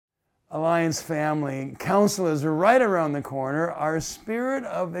Alliance family, council is right around the corner. Our spirit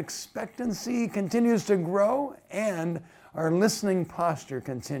of expectancy continues to grow and our listening posture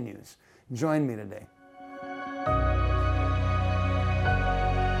continues. Join me today.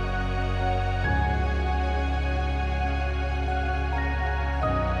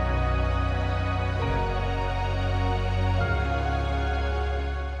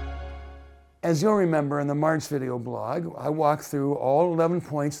 As you'll remember in the March video blog, I walked through all 11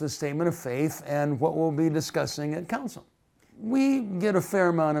 points of the Statement of Faith and what we'll be discussing at Council. We get a fair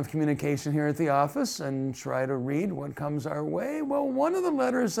amount of communication here at the office and try to read what comes our way. Well, one of the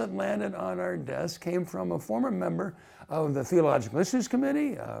letters that landed on our desk came from a former member of the Theological Issues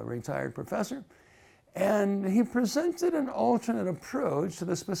Committee, a retired professor, and he presented an alternate approach to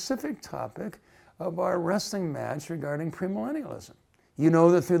the specific topic of our wrestling match regarding premillennialism. You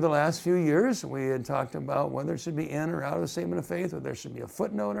know that through the last few years, we had talked about whether it should be in or out of the Statement of Faith, whether there should be a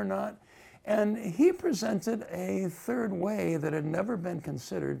footnote or not. And he presented a third way that had never been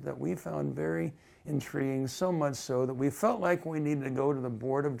considered that we found very intriguing, so much so that we felt like we needed to go to the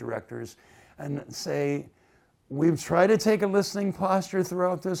board of directors and say, we've tried to take a listening posture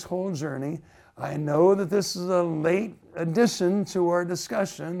throughout this whole journey. I know that this is a late addition to our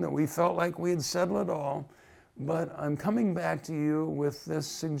discussion, that we felt like we had settled it all. But I'm coming back to you with this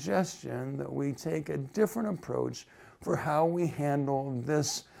suggestion that we take a different approach for how we handle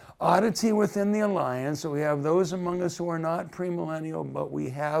this oddity within the Alliance. So we have those among us who are not premillennial, but we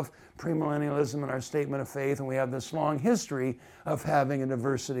have premillennialism in our Statement of Faith, and we have this long history of having a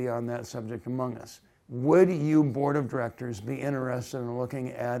diversity on that subject among us. Would you, Board of Directors, be interested in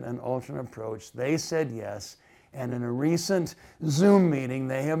looking at an alternate approach? They said yes. And in a recent Zoom meeting,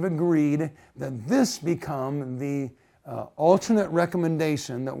 they have agreed that this become the alternate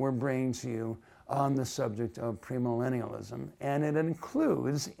recommendation that we're bringing to you on the subject of premillennialism. And it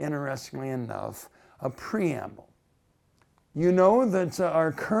includes, interestingly enough, a preamble. You know that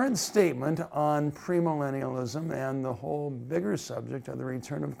our current statement on premillennialism and the whole bigger subject of the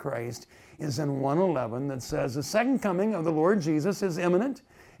return of Christ is in 1:11 that says, the second coming of the Lord Jesus is imminent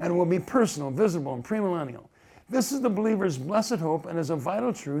and will be personal, visible, and premillennial. This is the believer's blessed hope and is a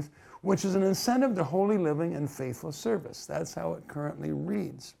vital truth, which is an incentive to holy living and faithful service. That's how it currently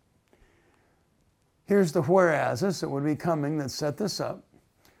reads. Here's the whereases that would be coming that set this up.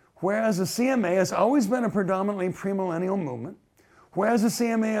 Whereas the CMA has always been a predominantly premillennial movement, whereas the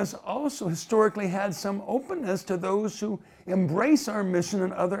CMA has also historically had some openness to those who embrace our mission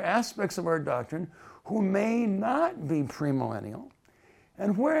and other aspects of our doctrine who may not be premillennial,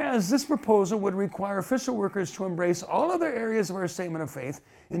 and whereas this proposal would require official workers to embrace all other areas of our Statement of Faith,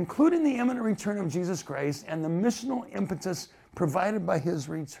 including the imminent return of Jesus Christ and the missional impetus provided by his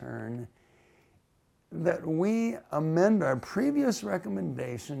return, that we amend our previous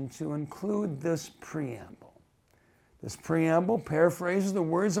recommendation to include this preamble. This preamble paraphrases the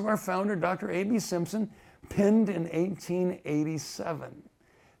words of our founder, Dr. A.B. Simpson, penned in 1887.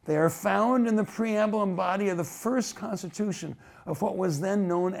 They are found in the preamble and body of the first constitution of what was then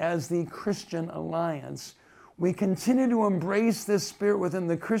known as the Christian Alliance. We continue to embrace this spirit within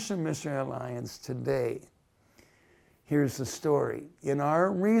the Christian Missionary Alliance today. Here's the story. In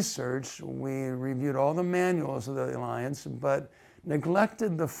our research, we reviewed all the manuals of the Alliance, but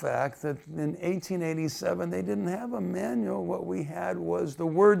neglected the fact that in 1887 they didn't have a manual. What we had was The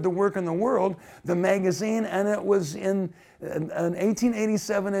Word, the Work, and the World, the magazine, and it was in an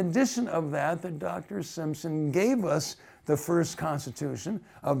 1887 edition of that Dr. Simpson gave us the first constitution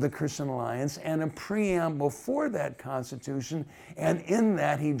of the Christian Alliance and a preamble for that constitution, and in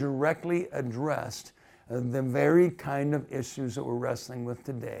that he directly addressed the very kind of issues that we're wrestling with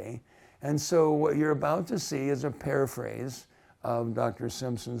today. And so what you're about to see is a paraphrase of Dr.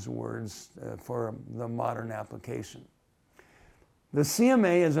 Simpson's words for the modern application. The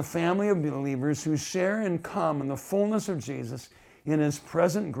CMA is a family of believers who share in common the fullness of Jesus in his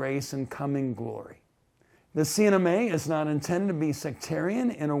present grace and coming glory. The CMA is not intended to be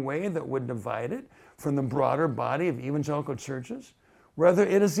sectarian in a way that would divide it from the broader body of evangelical churches. Rather,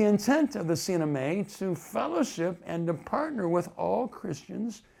 it is the intent of the CMA to fellowship and to partner with all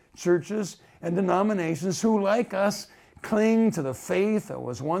Christians, churches, and denominations who, like us, cling to the faith that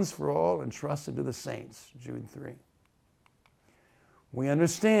was once for all entrusted to the saints, Jude 3. We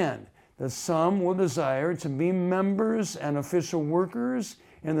understand that some will desire to be members and official workers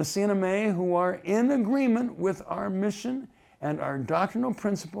in the CNMA who are in agreement with our mission and our doctrinal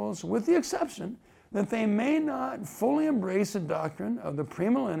principles, with the exception that they may not fully embrace the doctrine of the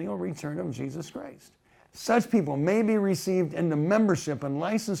premillennial return of Jesus Christ. Such people may be received into membership and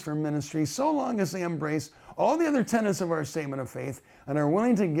licensed for ministry so long as they embrace all the other tenets of our statement of faith and are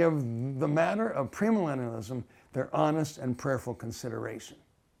willing to give the matter of premillennialism their honest and prayerful consideration.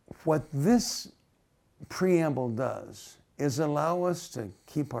 What this preamble does is allow us to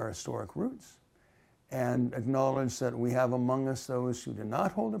keep our historic roots and acknowledge that we have among us those who do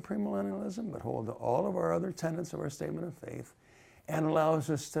not hold to premillennialism, but hold to all of our other tenets of our statement of faith, and allows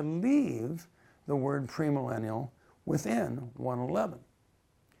us to leave the word premillennial within 111.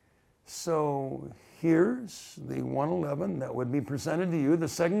 So here's the 111 that would be presented to you. The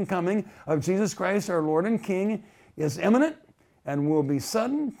second coming of Jesus Christ, our Lord and King, is imminent and will be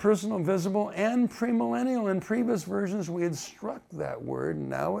sudden, personal, visible, and premillennial. In previous versions, we had struck that word.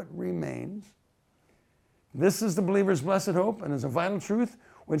 Now it remains. This is the believer's blessed hope and is a vital truth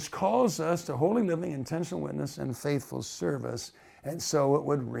which calls us to holy living, intentional witness, and faithful service. And so it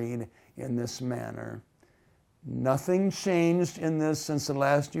would read in this manner. Nothing changed in this since the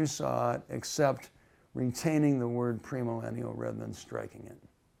last you saw it, except retaining the word premillennial rather than striking it.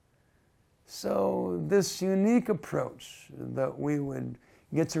 So this unique approach that we would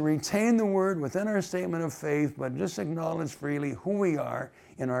get to retain the word within our statement of faith, but just acknowledge freely who we are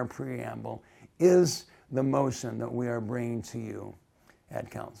in our preamble, is the motion that we are bringing to you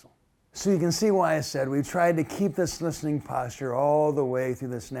at council. So you can see why I said we've tried to keep this listening posture all the way through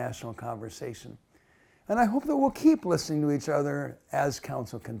this national conversation. And I hope that we'll keep listening to each other as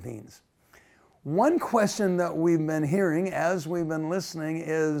council convenes. One question that we've been hearing as we've been listening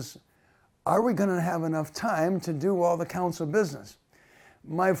is, are we going to have enough time to do all the council business?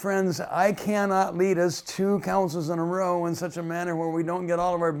 My friends, I cannot lead us 2 councils in a row in such a manner where we don't get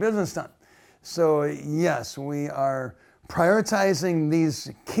all of our business done. So yes, we are prioritizing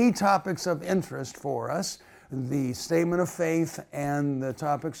these key topics of interest for us, the statement of faith and the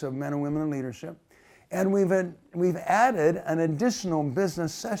topics of men and women in leadership. And we've added an additional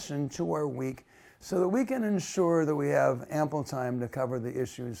business session to our week so that we can ensure that we have ample time to cover the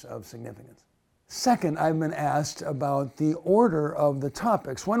issues of significance. Second, I've been asked about the order of the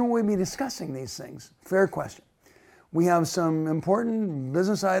topics. When will we be discussing these things? Fair question. We have some important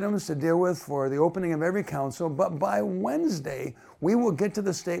business items to deal with for the opening of every council, but by Wednesday, we will get to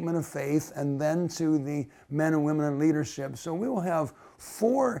the statement of faith and then to the men and women in leadership. So we will have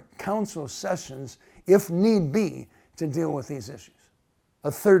 4 council sessions, if need be, to deal with these issues.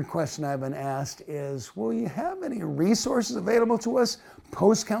 A third question I've been asked is, will you have any resources available to us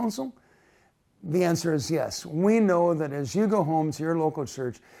post-council? The answer is yes. We know that as you go home to your local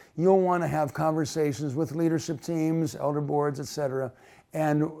church, you'll want to have conversations with leadership teams, elder boards, etc.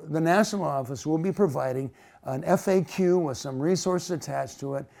 And the national office will be providing an FAQ with some resources attached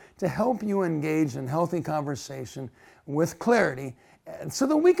to it to help you engage in healthy conversation with clarity so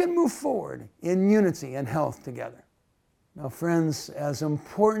that we can move forward in unity and health together. Now, friends, as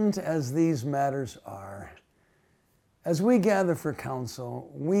important as these matters are, as we gather for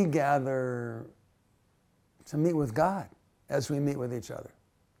council, we gather to meet with God as we meet with each other.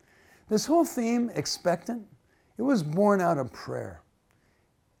 This whole theme, expectant, it was born out of prayer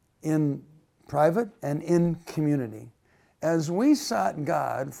in private and in community as we sought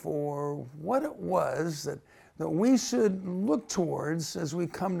God for what it was that we should look towards as we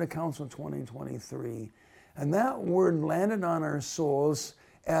come to Council 2023. And that word landed on our souls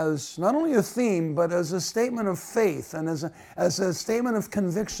as not only a theme, but as a statement of faith and as a statement of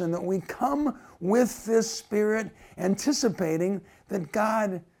conviction that we come with this spirit anticipating that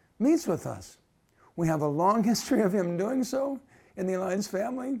God meets with us. We have a long history of Him doing so in the Alliance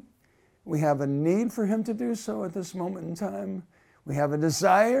family. We have a need for Him to do so at this moment in time. We have a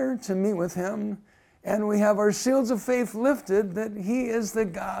desire to meet with Him, and we have our shields of faith lifted that He is the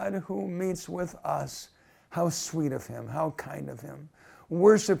God who meets with us. How sweet of Him, how kind of Him.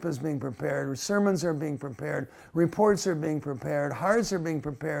 Worship is being prepared, sermons are being prepared, reports are being prepared, hearts are being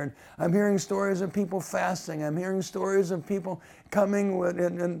prepared. I'm hearing stories of people fasting. I'm hearing stories of people coming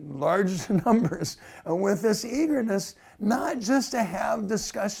in large numbers with this eagerness, not just to have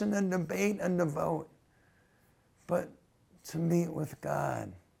discussion and debate and to vote, but to meet with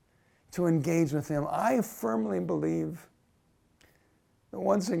God, to engage with Him. I firmly believe that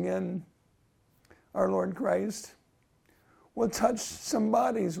once again, our Lord Christ will touch some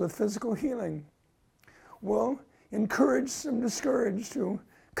bodies with physical healing, will encourage some discouraged to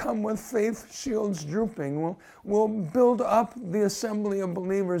come with faith shields drooping, will build up the assembly of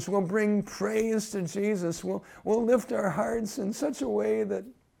believers, will bring praise to Jesus, will lift our hearts in such a way that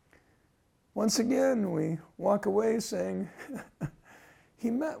once again we walk away saying,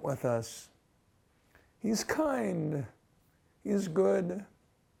 He met with us. He's kind. He's good.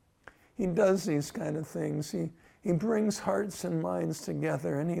 He does these kind of things. He brings hearts and minds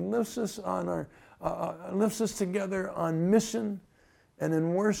together, and He lifts us on lifts us together on mission and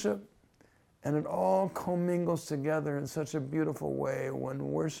in worship, and it all commingles together in such a beautiful way when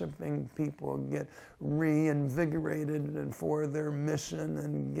worshiping people get reinvigorated and for their mission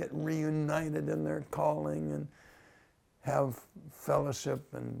and get reunited in their calling and have fellowship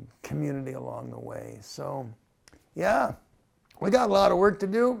and community along the way. So, yeah, we got a lot of work to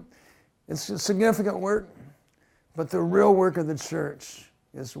do. It's significant work, but the real work of the church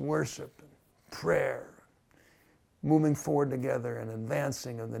is worship, prayer, moving forward together and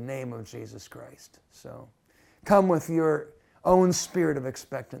advancing in the name of Jesus Christ. So come with your own spirit of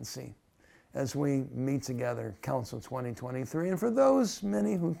expectancy as we meet together, Council 2023. And for those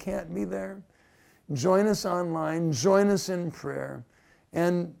many who can't be there, join us online, join us in prayer,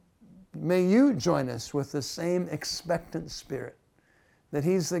 and may you join us with the same expectant spirit, that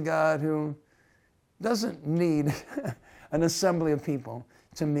He's the God who doesn't need an assembly of people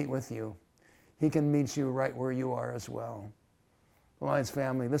to meet with you. He can meet you right where you are as well. Alliance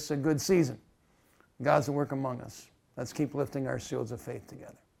family, this is a good season. God's at work among us. Let's keep lifting our shields of faith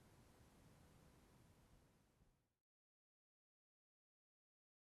together.